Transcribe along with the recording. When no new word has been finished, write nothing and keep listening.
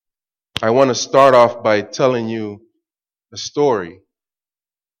I want to start off by telling you a story.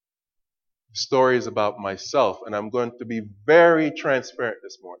 The story is about myself, and I'm going to be very transparent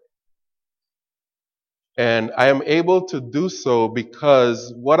this morning. And I am able to do so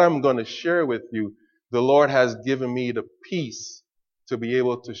because what I'm going to share with you, the Lord has given me the peace to be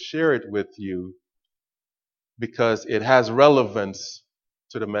able to share it with you because it has relevance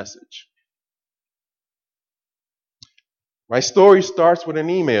to the message. My story starts with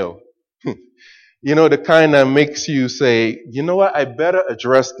an email. You know, the kind that makes you say, you know what, I better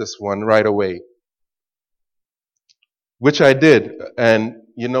address this one right away. Which I did. And,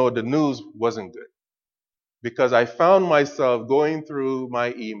 you know, the news wasn't good. Because I found myself going through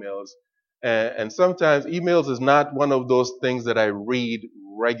my emails. And sometimes emails is not one of those things that I read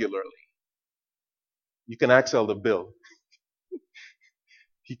regularly. You can ask Elder Bill.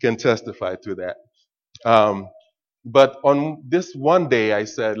 He can testify to that. But on this one day, I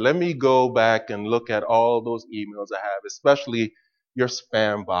said, let me go back and look at all those emails I have, especially your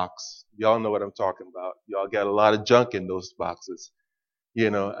spam box. Y'all know what I'm talking about. Y'all get a lot of junk in those boxes,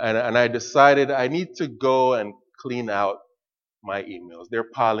 you know, and I decided I need to go and clean out my emails. They're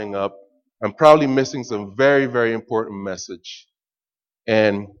piling up. I'm probably missing some very, very important message.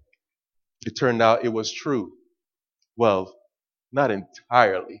 And it turned out it was true. Well, not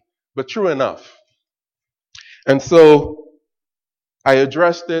entirely, but true enough. And so I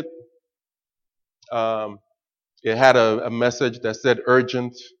addressed it. It had a message that said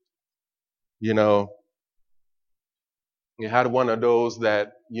urgent. You know, it had one of those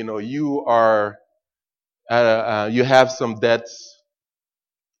that, you know, you are, you have some debts.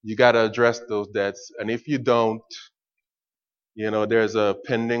 You got to address those debts. And if you don't, you know, there's a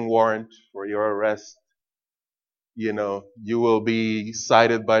pending warrant for your arrest. You know, you will be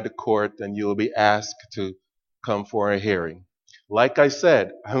cited by the court and you'll be asked to come for a hearing. Like I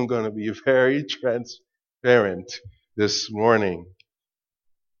said, I'm going to be very transparent this morning.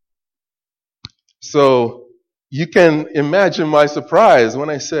 So you can imagine my surprise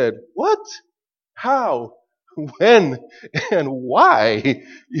when I said, what? How? When? And why?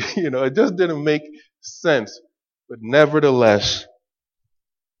 You know, it just didn't make sense. But nevertheless,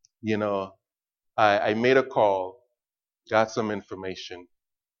 you know, I made a call, got some information.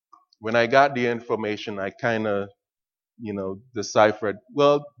 When I got the information, I kind of, you know, deciphered,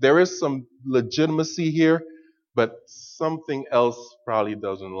 well, there is some legitimacy here, but something else probably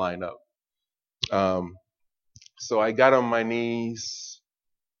doesn't line up. So I got on my knees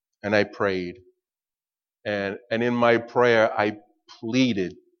and I prayed. And in my prayer, I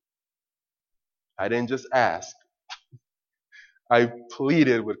pleaded. I didn't just ask. I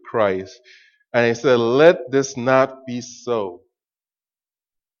pleaded with Christ. And I said, let this not be so.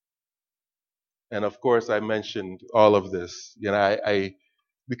 And of course, I mentioned all of this. You know,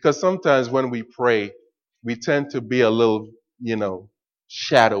 because sometimes when we pray, we tend to be a little, you know,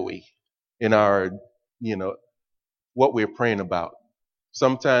 shadowy in our, you know, what we're praying about.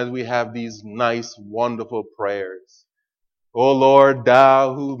 Sometimes we have these nice, wonderful prayers. Oh Lord,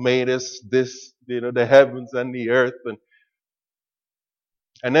 thou who madest this, you know, the heavens and the earth.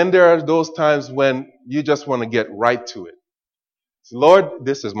 And then there are those times when you just want to get right to it. So, Lord,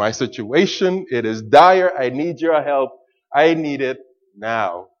 this is my situation. It is dire. I need your help. I need it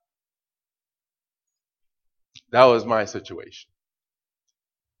now. That was my situation.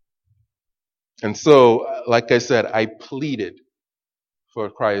 And so, like I said, I pleaded for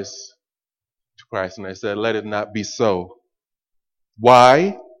Christ, and I said, let it not be so.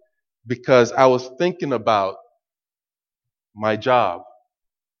 Why? Because I was thinking about my job.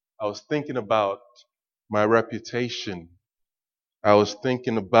 I was thinking about my reputation. I was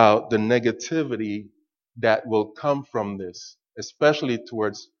thinking about the negativity that will come from this, especially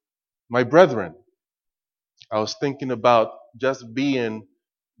towards my brethren. I was thinking about just being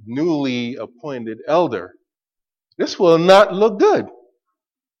newly appointed elder. This will not look good.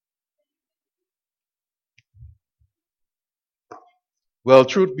 Well,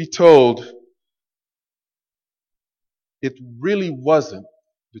 truth be told, it really wasn't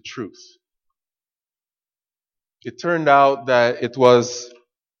the truth. It turned out that it was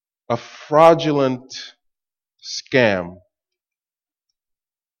a fraudulent scam.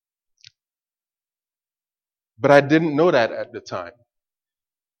 But I didn't know that at the time.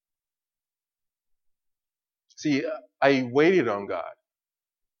 See, I waited on God.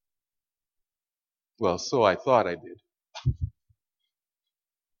 Well, so I thought I did.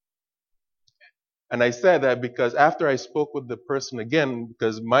 And I said that because after I spoke with the person again,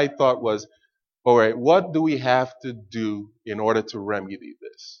 because my thought was, all right, what do we have to do in order to remedy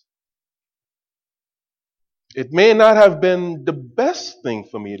this? It may not have been the best thing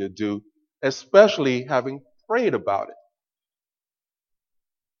for me to do, especially having prayed about it.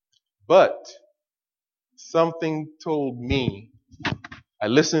 But something told me, I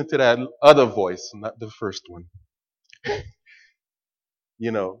listened to that other voice, not the first one.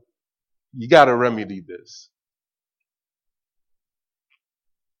 You know, you got to remedy this.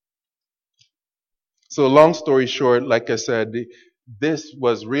 So long story short, like I said, this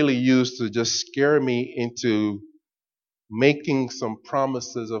was really used to just scare me into making some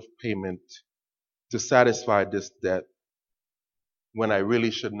promises of payment to satisfy this debt when I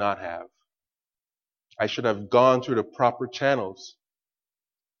really should not have. I should have gone through the proper channels.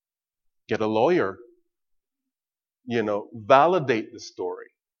 Get a lawyer. Validate the story.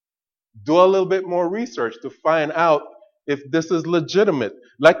 Do a little bit more research to find out if this is legitimate.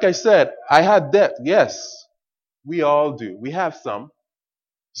 Like I said, I had debt. Yes, we all do. We have some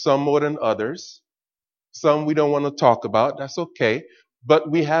more than others. Some we don't want to talk about. That's okay. But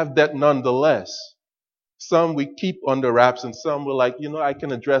we have debt nonetheless. Some we keep under wraps, and some we're like, I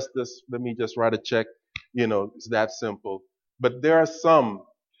can address this. Let me just write a check. It's that simple. But there are some,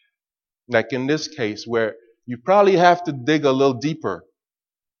 like in this case, where you probably have to dig a little deeper,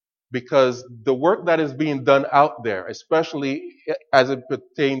 because the work that is being done out there, especially as it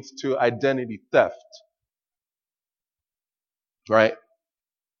pertains to identity theft, right?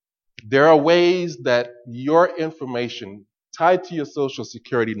 There are ways that your information tied to your social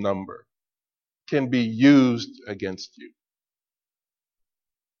security number can be used against you.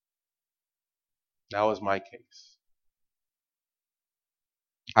 That was my case.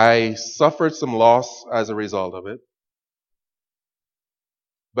 I suffered some loss as a result of it,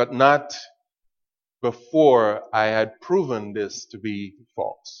 but not before I had proven this to be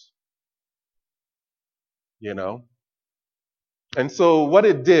false. And so what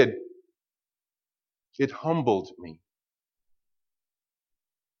it did, it humbled me.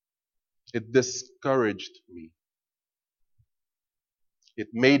 It discouraged me. It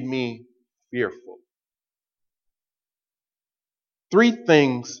made me fearful. 3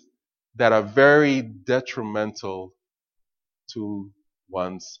 things that are very detrimental to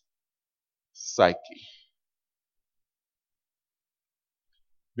one's psyche.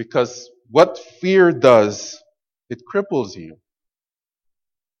 Because what fear does, it cripples you.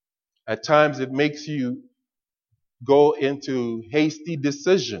 At times it makes you go into hasty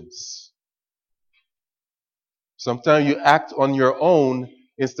decisions. Sometimes you act on your own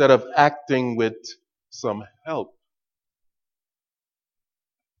instead of acting with some help.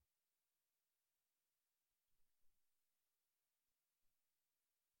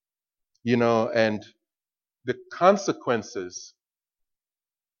 And the consequences,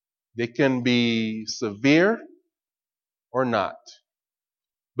 they can be severe or not.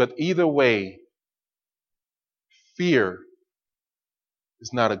 But either way, fear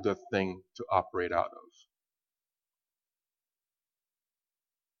is not a good thing to operate out of.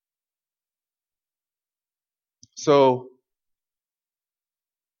 So,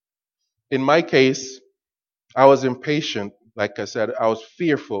 in my case, I was impatient. Like I said, I was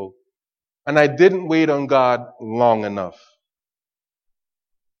fearful. And I didn't wait on God long enough.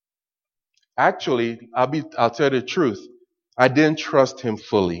 Actually, I'll tell you the truth. I didn't trust Him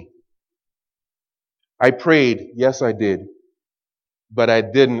fully. I prayed, yes I did, but I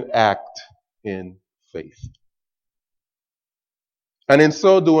didn't act in faith. And in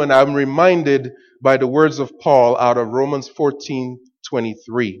so doing, I'm reminded by the words of Paul out of Romans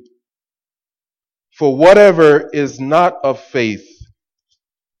 14:23. For whatever is not of faith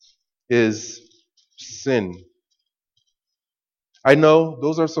is sin. I know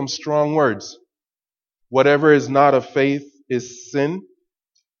those are some strong words. Whatever is not of faith is sin.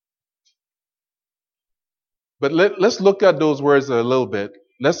 But let's look at those words a little bit.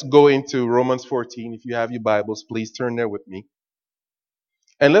 Let's go into Romans 14. If you have your Bibles, please turn there with me.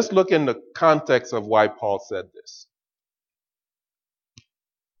 And let's look in the context of why Paul said this.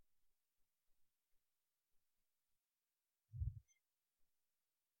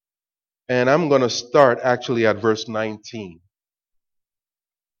 And I'm going to start actually at verse 19.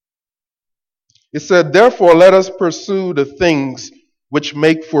 It said, therefore let us pursue the things which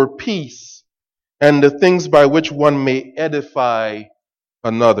make for peace, and the things by which one may edify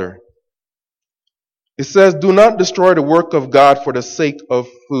another. It says, do not destroy the work of God for the sake of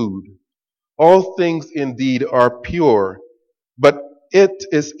food. All things indeed are pure, but it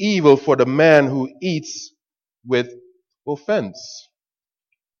is evil for the man who eats with offense.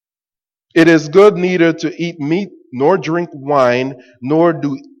 It is good neither to eat meat, nor drink wine, nor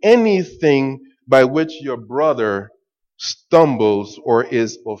do anything by which your brother stumbles or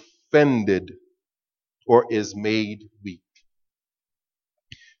is offended or is made weak.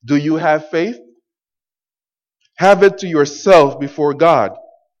 Do you have faith? Have it to yourself before God.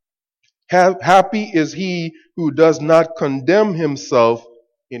 Happy is he who does not condemn himself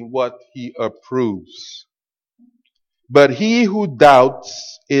in what he approves. But he who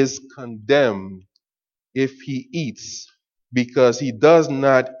doubts is condemned if he eats, because he does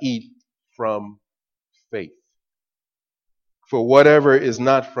not eat from faith. For whatever is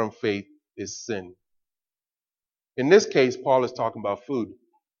not from faith is sin. In this case, Paul is talking about food.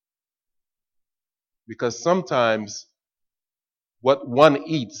 Because sometimes what one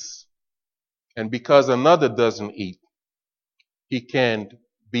eats, and because another doesn't eat, he can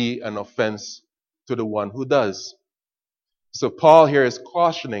be an offense to the one who does. So Paul here is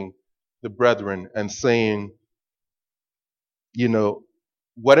cautioning the brethren and saying,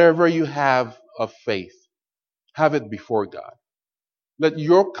 whatever you have of faith, have it before God. Let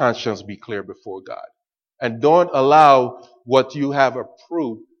your conscience be clear before God. And don't allow what you have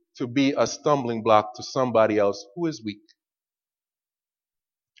approved to be a stumbling block to somebody else who is weak.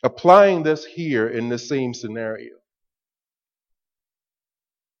 Applying this here in the same scenario.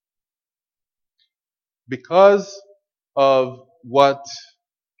 Because of what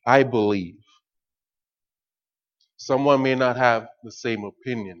I believe, someone may not have the same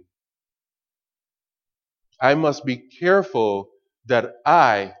opinion. I must be careful that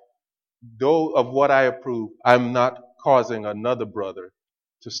though of what I approve, I'm not causing another brother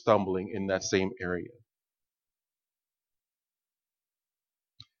to stumbling in that same area.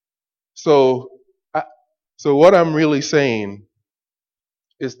 So what I'm really saying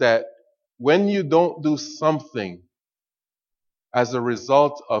is that when you don't do something as a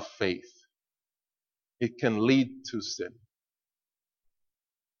result of faith, it can lead to sin.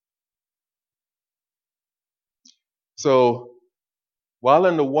 So while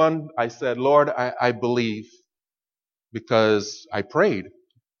in the one I said, Lord, I believe because I prayed.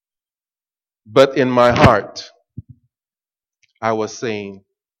 But in my heart, I was saying,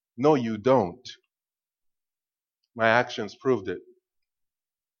 no, you don't. My actions proved it.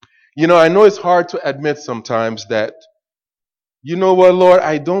 I know it's hard to admit sometimes that, you know what, Lord,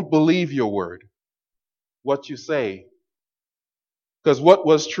 I don't believe your word, what you say. Because what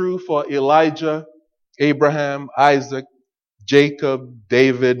was true for Elijah, Abraham, Isaac, Jacob,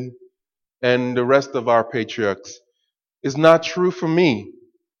 David, and the rest of our patriarchs is not true for me.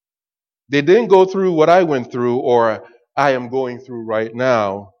 They didn't go through what I went through or I am going through right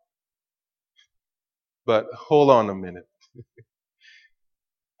now. But hold on a minute.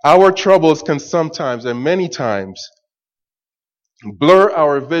 Our troubles can sometimes and many times blur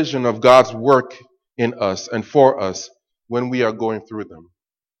our vision of God's work in us and for us when we are going through them.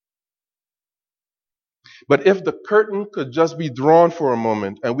 But if the curtain could just be drawn for a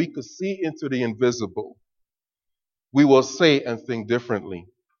moment and we could see into the invisible, we will say and think differently.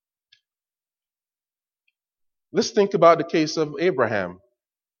 Let's think about the case of Abraham.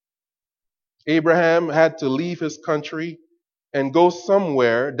 Abraham had to leave his country and go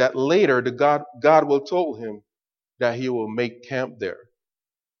somewhere that later God will tell him that he will make camp there.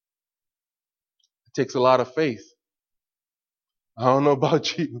 It takes a lot of faith. I don't know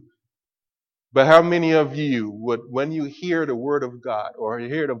about you, but how many of you would, when you hear the word of God or you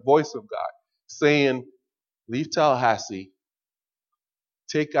hear the voice of God saying, leave Tallahassee,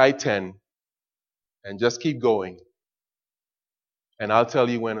 take I-10, and just keep going, and I'll tell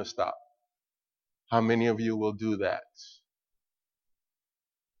you when to stop. How many of you will do that?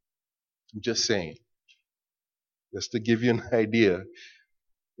 I'm just saying, just to give you an idea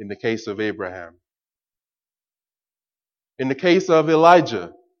in the case of Abraham. In the case of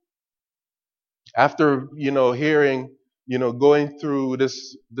Elijah, after, hearing, going through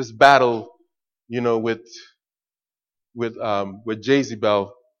this battle, with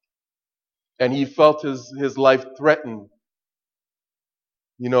Jezebel, and he felt his life threatened.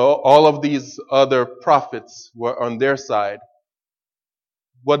 All of these other prophets were on their side.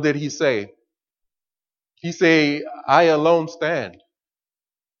 What did he say? He said, I alone stand.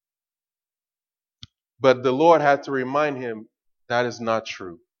 But the Lord had to remind him that is not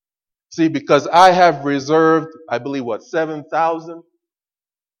true. See, because I have reserved, I believe, 7,000?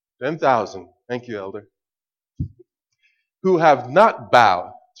 10,000. Thank you, Elder. Who have not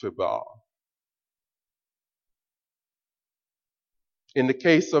bowed to Baal. In the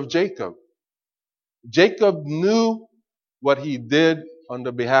case of Jacob, Jacob knew what he did on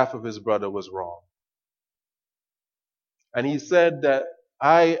the behalf of his brother was wrong. And he said that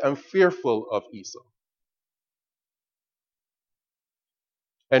I am fearful of Esau.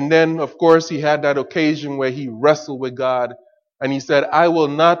 And then, of course, he had that occasion where he wrestled with God and he said, I will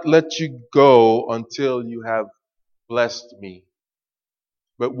not let you go until you have blessed me.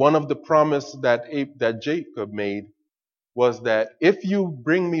 But one of the promises that Jacob made was that if you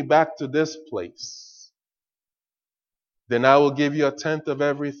bring me back to this place, then I will give you a tenth of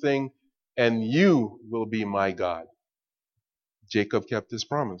everything and you will be my God. Jacob kept his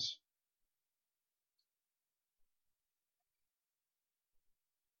promise.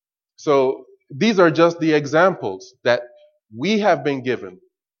 So these are just the examples that we have been given.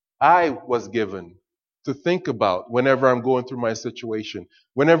 I was given to think about whenever I'm going through my situation,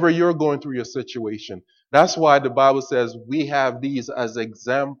 whenever you're going through your situation. That's why the Bible says we have these as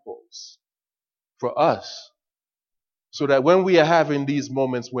examples for us. So that when we are having these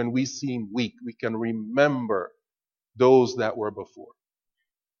moments when we seem weak, we can remember those that were before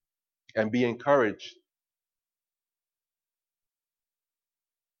and be encouraged.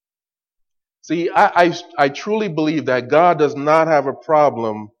 See, I truly believe that God does not have a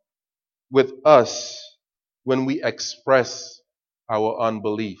problem with us when we express our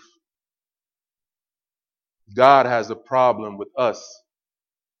unbelief. God has a problem with us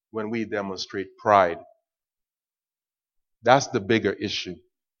when we demonstrate pride. That's the bigger issue.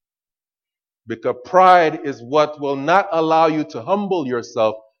 Because pride is what will not allow you to humble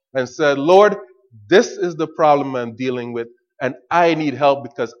yourself and say, Lord, this is the problem I'm dealing with, and I need help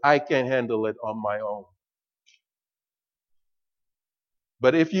because I can't handle it on my own.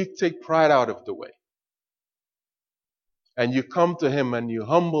 But if you take pride out of the way, and you come to Him and you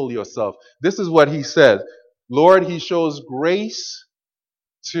humble yourself, this is what He says. Lord, He shows grace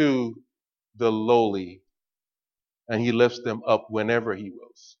to the lowly, and He lifts them up whenever He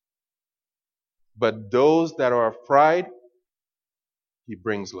wills. But those that are of pride, He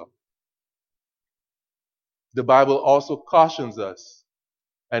brings low. The Bible also cautions us,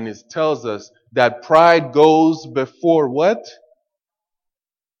 and it tells us that pride goes before what?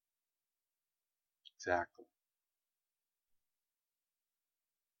 Exactly.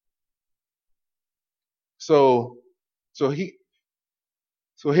 So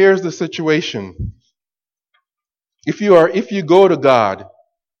here's the situation. If you go to God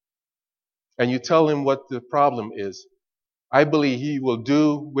and you tell Him what the problem is, I believe He will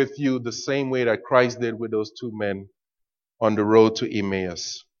do with you the same way that Christ did with those two men on the road to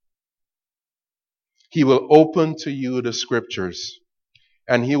Emmaus. He will open to you the scriptures,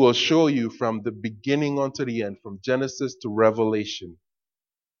 and He will show you from the beginning unto the end, from Genesis to Revelation,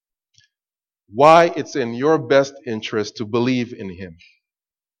 why it's in your best interest to believe in Him.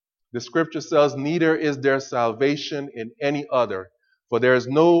 The scripture says, neither is there salvation in any other, for there is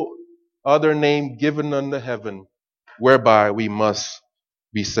no other name given under heaven whereby we must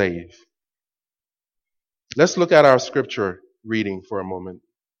be saved. Let's look at our scripture reading for a moment.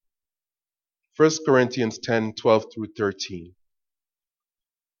 1 Corinthians 10, 12 through 13.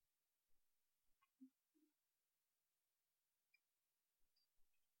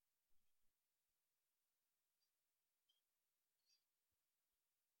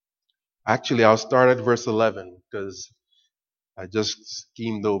 Actually, I'll start at verse 11 because I just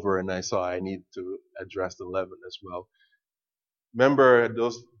schemed over and I saw I need to address 11 as well. Remember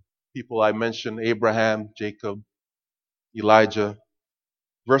those people I mentioned, Abraham, Jacob, Elijah.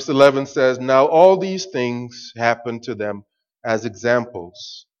 Verse 11 says, now all these things happened to them as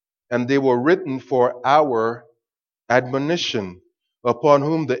examples, and they were written for our admonition, upon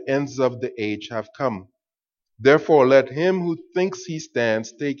whom the ends of the age have come. Therefore let him who thinks he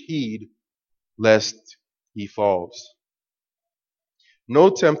stands take heed, lest he falls. No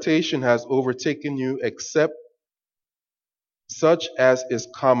temptation has overtaken you except such as is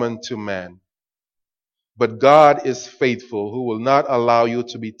common to man. But God is faithful, who will not allow you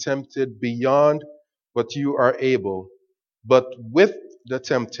to be tempted beyond what you are able, but with the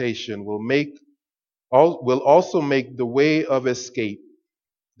temptation will also make the way of escape,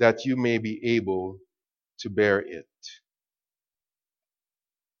 that you may be able to bear it.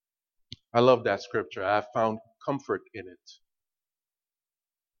 I love that scripture. I have found comfort in it.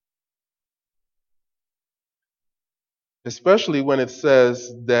 Especially when it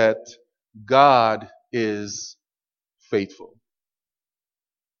says that God is faithful.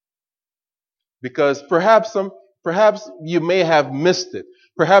 Because perhaps you may have missed it.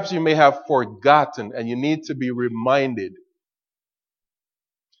 Perhaps you may have forgotten, and you need to be reminded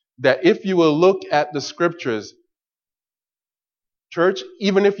that if you will look at the scriptures, church,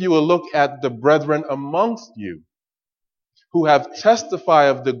 even if you will look at the brethren amongst you who have testified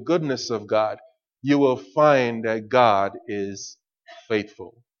of the goodness of God, you will find that God is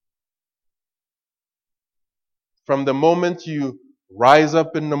faithful. From the moment you rise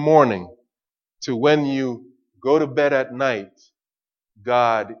up in the morning to when you go to bed at night,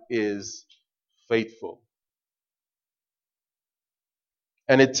 God is faithful.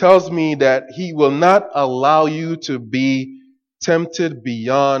 And it tells me that He will not allow you to be tempted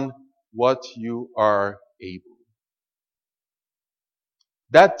beyond what you are able.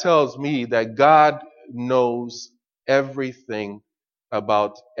 That tells me that God knows everything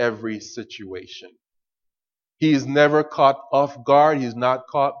about every situation. He is never caught off guard. He's not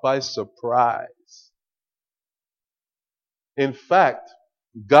caught by surprise. In fact,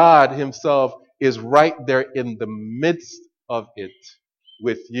 God Himself is right there in the midst of it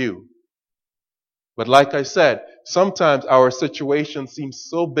with you. But like I said, sometimes our situation seems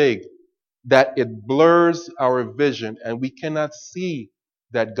so big that it blurs our vision and we cannot see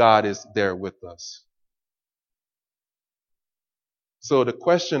that God is there with us. So the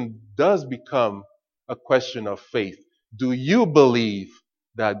question does become a question of faith. Do you believe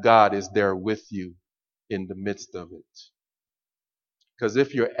that God is there with you in the midst of it? Because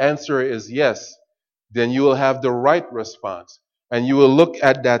if your answer is yes, then you will have the right response. And you will look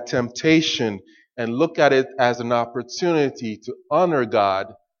at that temptation and look at it as an opportunity to honor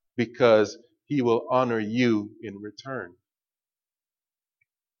God because He will honor you in return.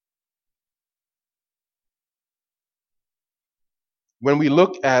 When we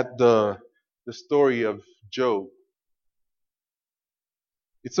look at the story of Job,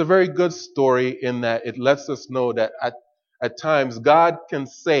 it's a very good story in that it lets us know that at times God can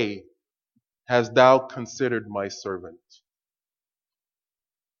say, "Hast thou considered my servant?"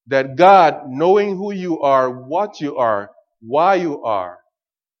 That God, knowing who you are, what you are, why you are,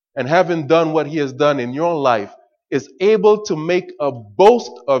 and having done what He has done in your life, is able to make a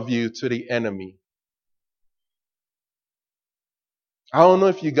boast of you to the enemy. I don't know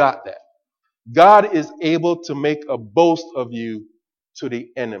if you got that. God is able to make a boast of you to the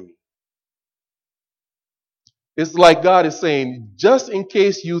enemy. It's like God is saying, just in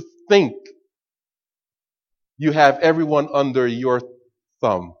case you think you have everyone under your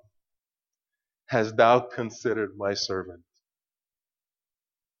thumb, hast thou considered my servant?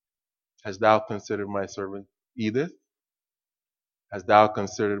 Hast thou considered my servant Edith? Hast thou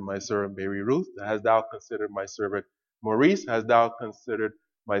considered my servant Mary Ruth? Hast thou considered my servant Maurice? Hast thou considered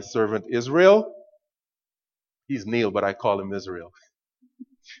my servant Israel? He's Neil, but I call him Israel.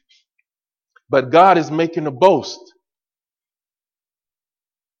 But God is making a boast.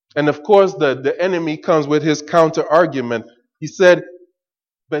 And of course, the enemy comes with his counter argument. He said,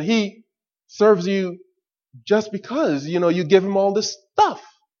 but he serves you just because, you give him all this stuff.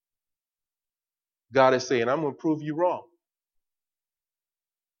 God is saying, I'm going to prove you wrong.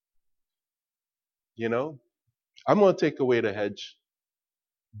 I'm going to take away the hedge,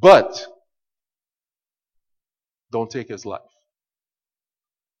 but don't take his life.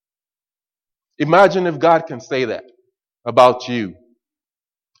 Imagine if God can say that about you.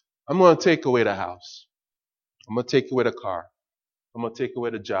 I'm going to take away the house. I'm going to take away the car. I'm going to take away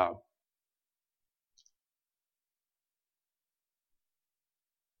the job.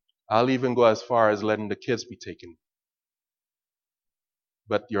 I'll even go as far as letting the kids be taken.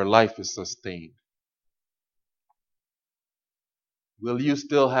 But your life is sustained. Will you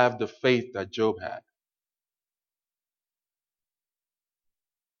still have the faith that Job had?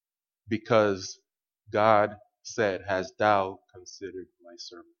 Because God said, hast thou considered my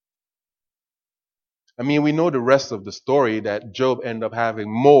servant? I mean, we know the rest of the story that Job ended up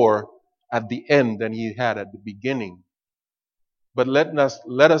having more at the end than he had at the beginning. But let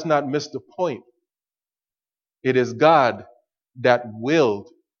us not miss the point. It is God that willed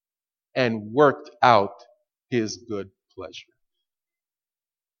and worked out His good pleasure.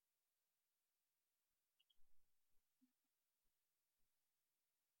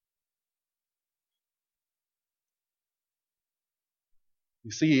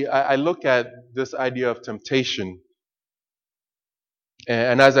 You see, I look at this idea of temptation,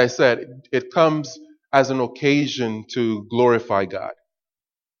 and as I said, it comes as an occasion to glorify God.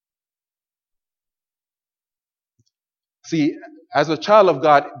 See, as a child of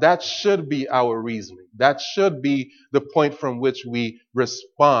God, that should be our reasoning. That should be the point from which we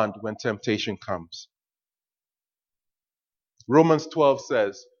respond when temptation comes. Romans 12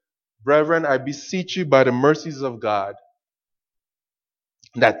 says, brethren, I beseech you by the mercies of God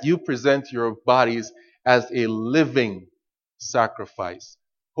that you present your bodies as a living sacrifice,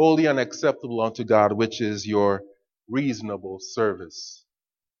 holy and acceptable unto God, which is your reasonable service.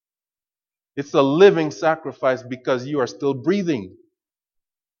 It's a living sacrifice because you are still breathing.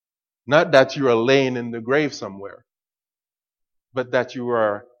 Not that you are laying in the grave somewhere, but that you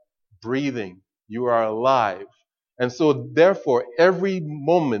are breathing. You are alive. And so therefore, every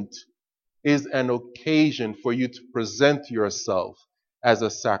moment is an occasion for you to present yourself as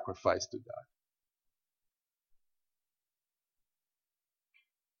a sacrifice to God.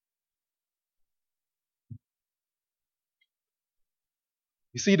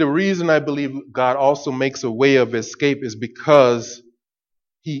 You see, the reason I believe God also makes a way of escape is because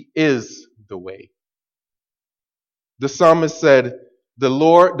He is the way. The psalmist said,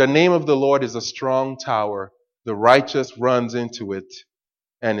 the name of the Lord is a strong tower. The righteous runs into it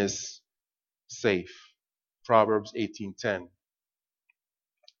and is safe. Proverbs 18:10.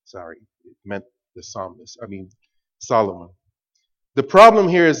 Sorry, it meant the psalmist. Solomon. The problem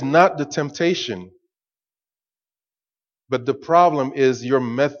here is not the temptation, but the problem is your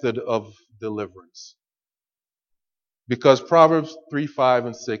method of deliverance. Because Proverbs 3, 5,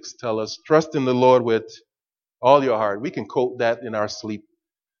 and 6 tell us, trust in the Lord with all your heart. We can quote that in our sleep.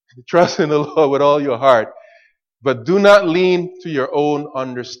 Trust in the Lord with all your heart. But do not lean to your own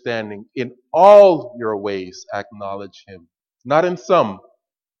understanding. In all your ways, acknowledge Him. Not in some,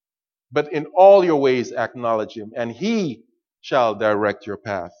 but in all your ways, acknowledge Him, and He shall direct your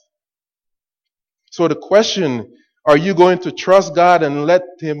path. So the question, are you going to trust God and let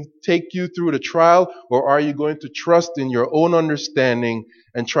Him take you through the trial, or are you going to trust in your own understanding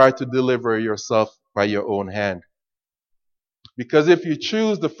and try to deliver yourself by your own hand? Because if you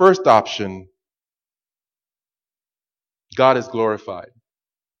choose the first option, God is glorified.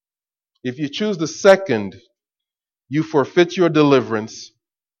 If you choose the second, you forfeit your deliverance.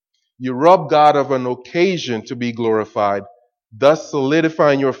 You rob God of an occasion to be glorified, thus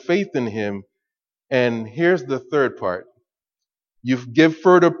solidifying your faith in Him. And here's the third part. You give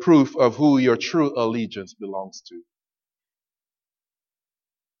further proof of who your true allegiance belongs to.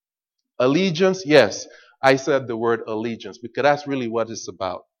 Allegiance, yes, I said the word allegiance because that's really what it's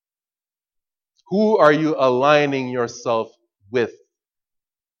about. Who are you aligning yourself with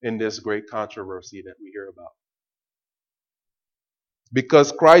in this great controversy that we hear about?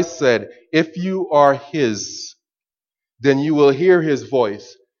 Because Christ said, if you are His, then you will hear His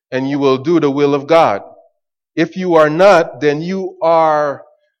voice and you will do the will of God. If you are not, then you are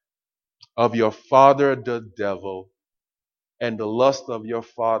of your father the devil, and the lust of your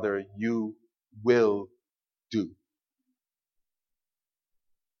father you will do.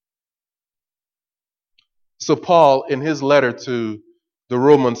 So Paul, in his letter to the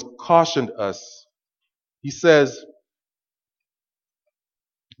Romans, cautioned us. He says,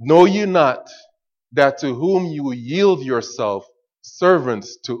 know you not that to whom you yield yourself,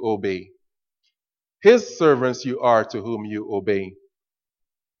 servants to obey? His servants you are to whom you obey,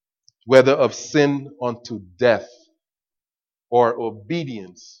 whether of sin unto death or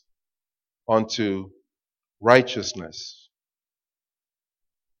obedience unto righteousness.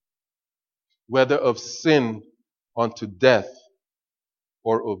 Whether of sin unto death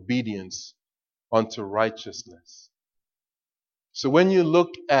or obedience unto righteousness. So when you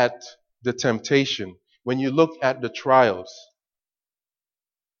look at the temptation, when you look at the trials,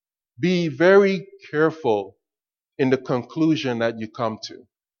 be very careful in the conclusion that you come to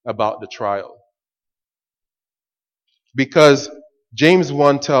about the trial. Because James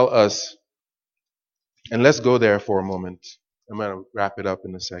 1 tells us, and let's go there for a moment. I'm going to wrap it up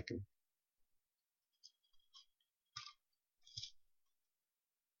in a second.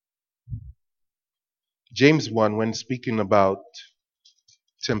 James 1, when speaking about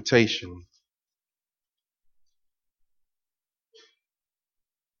temptation,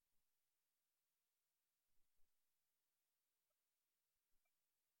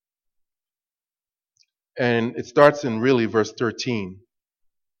 and it starts in really verse 13.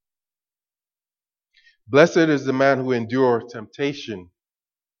 Blessed is the man who endures temptation,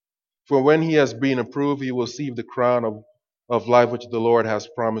 for when he has been approved, he will receive the crown of life which the Lord has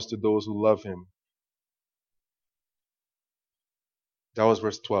promised to those who love Him. That was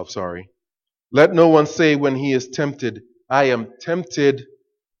verse 12, sorry. Let no one say when he is tempted, I am tempted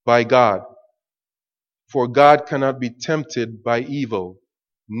by God. For God cannot be tempted by evil,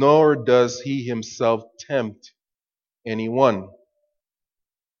 nor does He Himself tempt anyone.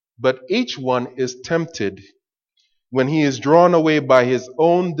 But each one is tempted when he is drawn away by his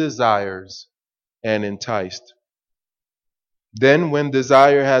own desires and enticed. Then when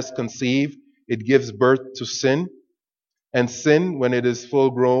desire has conceived, it gives birth to sin, and sin, when it is full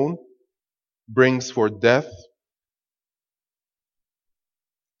grown, brings forth death.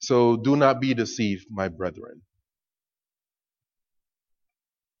 So do not be deceived, my brethren.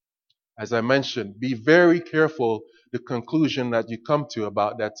 As I mentioned, be very careful the conclusion that you come to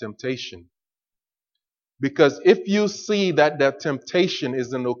about that temptation. Because if you see that temptation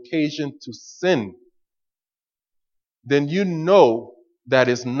is an occasion to sin, then you know that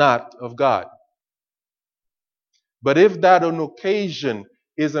is not of God. But if that an occasion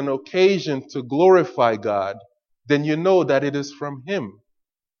is an occasion to glorify God, then you know that it is from Him.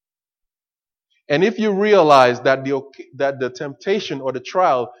 And if you realize that the temptation or the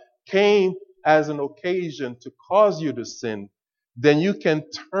trial came as an occasion to cause you to sin, then you can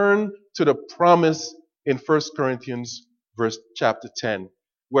turn to the promise in 1 Corinthians chapter 10,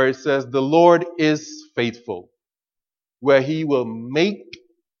 where it says, the Lord is faithful, where he will make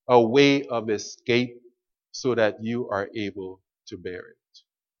a way of escape so that you are able to bear it.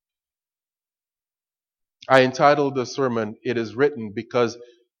 I entitled the sermon, It Is Written, because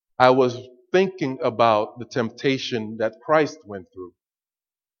I was thinking about the temptation that Christ went through.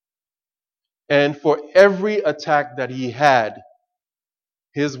 And for every attack that he had,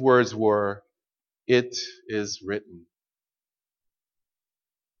 his words were, it is written.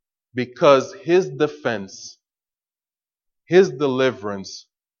 Because his defense, his deliverance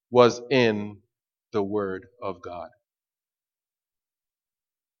was in the Word of God.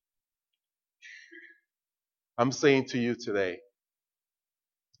 I'm saying to you today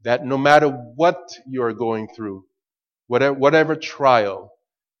that no matter what you're going through, whatever trial,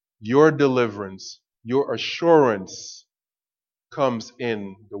 your deliverance, your assurance comes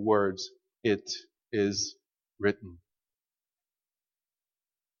in the words, it is written.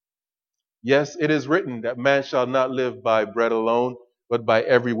 Yes, it is written that man shall not live by bread alone, but by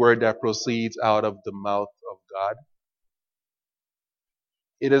every word that proceeds out of the mouth of God.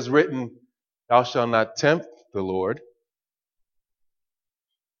 It is written, thou shalt not tempt the Lord.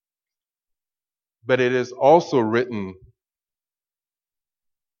 But it is also written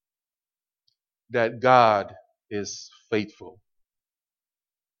that God is faithful.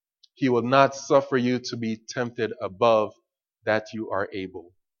 He will not suffer you to be tempted above that you are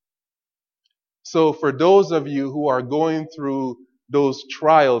able. So for those of you who are going through those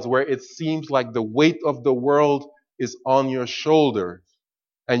trials where it seems like the weight of the world is on your shoulder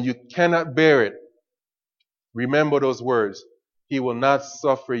and you cannot bear it, remember those words. He will not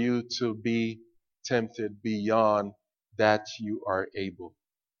suffer you to be tempted beyond that you are able.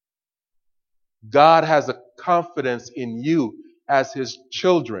 God has a confidence in you as his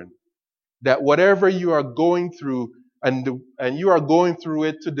children that whatever you are going through and you are going through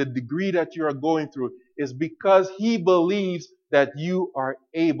it to the degree that you are going through is because he believes that you are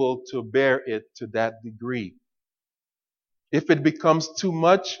able to bear it to that degree. If it becomes too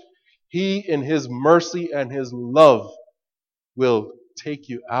much, he in his mercy and his love will take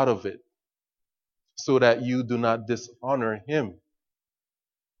you out of it so that you do not dishonor him.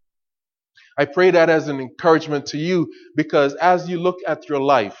 I pray that as an encouragement to you, because as you look at your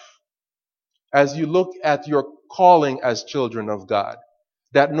life, as you look at your calling as children of God,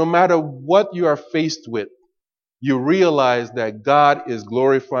 that no matter what you are faced with, you realize that God is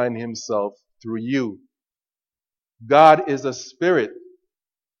glorifying himself through you. God is a spirit.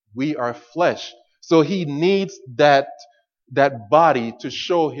 We are flesh. So he needs that body to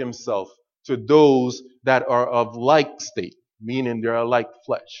show himself to those that are of like state, meaning they are like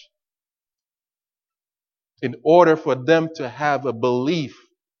flesh, in order for them to have a belief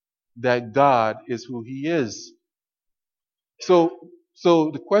that God is who he is. So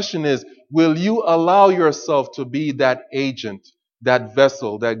the question is, will you allow yourself to be that agent, that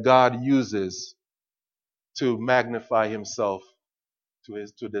vessel that God uses to magnify himself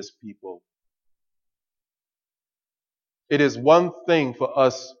to this people? It is one thing for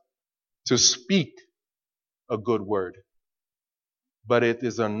us to speak a good word, but it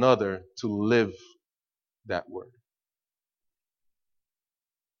is another to live that word.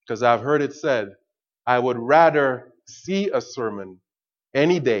 Because I've heard it said, I would rather see a sermon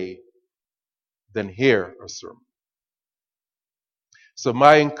any day than hear a sermon. So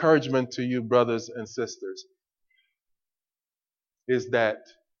my encouragement to you, brothers and sisters, is that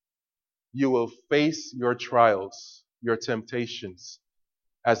you will face your trials, your temptations,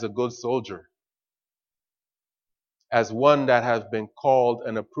 as a good soldier, as one that has been called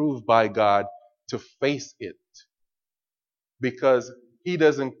and approved by God to face it. Because he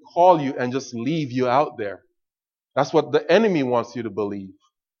doesn't call you and just leave you out there. That's what the enemy wants you to believe.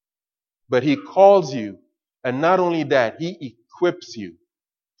 But he calls you, and not only that, he equips you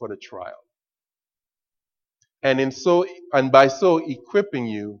for the trial. And by so equipping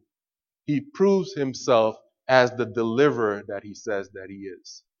you, he proves himself as the deliverer that he says that he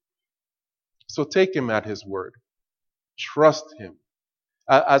is. So take him at his word. Trust him.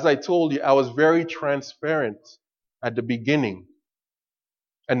 As I told you, I was very transparent at the beginning.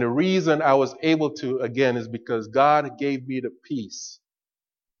 And the reason I was able to, again, is because God gave me the peace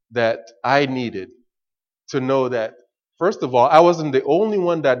that I needed to know that, first of all, I wasn't the only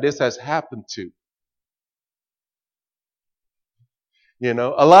one that this has happened to. You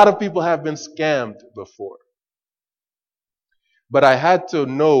know, a lot of people have been scammed before. But I had to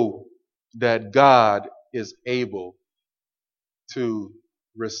know that God is able to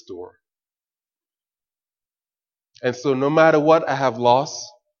restore. And so no matter what I have lost,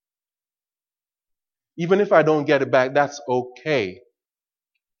 even if I don't get it back, that's okay.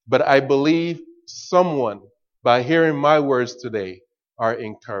 But I believe someone, by hearing my words today, are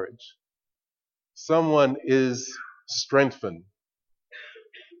encouraged. Someone is strengthened.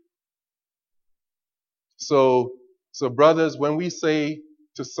 So brothers, when we say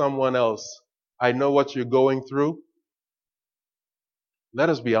to someone else, I know what you're going through, let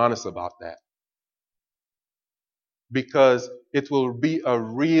us be honest about that. Because it will be a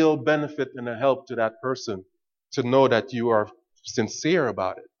real benefit and a help to that person to know that you are sincere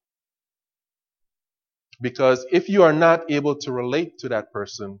about it. Because if you are not able to relate to that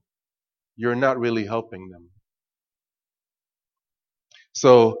person, you're not really helping them.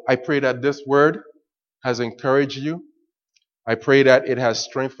 So I pray that this word has encouraged you. I pray that it has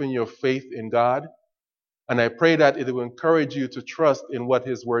strengthened your faith in God. And I pray that it will encourage you to trust in what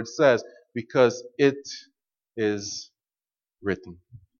His word says, because it is written.